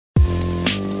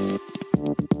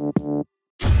Ladies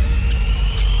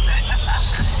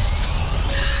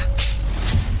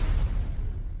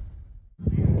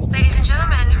and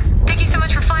gentlemen, thank you so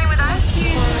much for flying with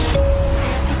us.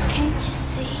 Can't you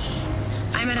see?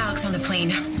 I met Alex on the plane.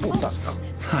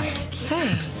 Hi.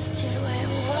 Hey.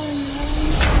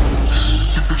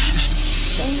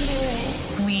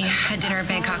 We had dinner in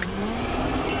Bangkok.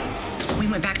 We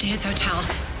went back to his hotel.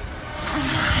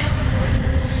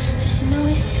 There's no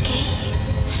escape.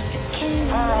 You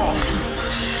can't run.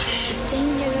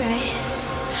 Dangerous.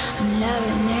 I'm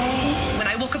loving it. When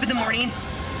I woke up in the morning,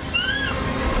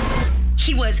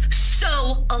 he was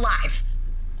so alive.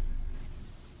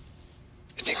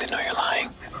 I think they know you're lying.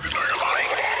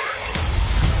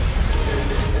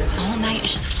 The whole night, it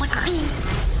just flickers.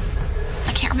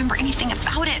 I can't remember anything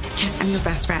about it. Yes, I'm your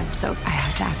best friend, so I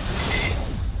have to ask.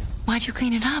 Why'd you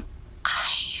clean it up?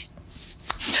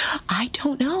 I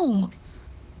don't know.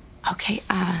 Okay,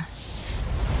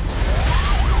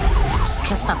 Just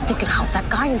can't stop thinking how that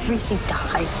guy in 3C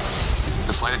died.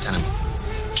 The flight attendant,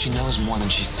 she knows more than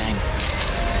she's saying.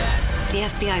 The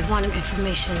FBI wanted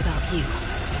information about you.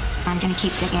 I'm gonna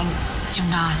keep digging. Do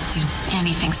not do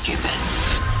anything stupid.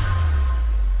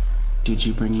 Did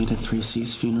you bring me to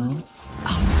 3C's funeral?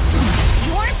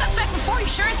 You weren't a suspect before, you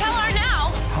sure as hell are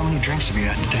now. How many drinks have you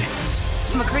had today?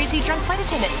 I'm a crazy drunk flight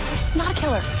attendant, not a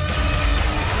killer.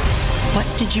 What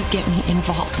did you get me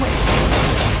involved with?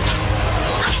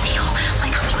 I feel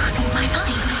like I'm losing my mind.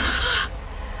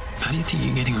 How do you think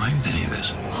you're getting away with any of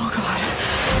this? Oh, God.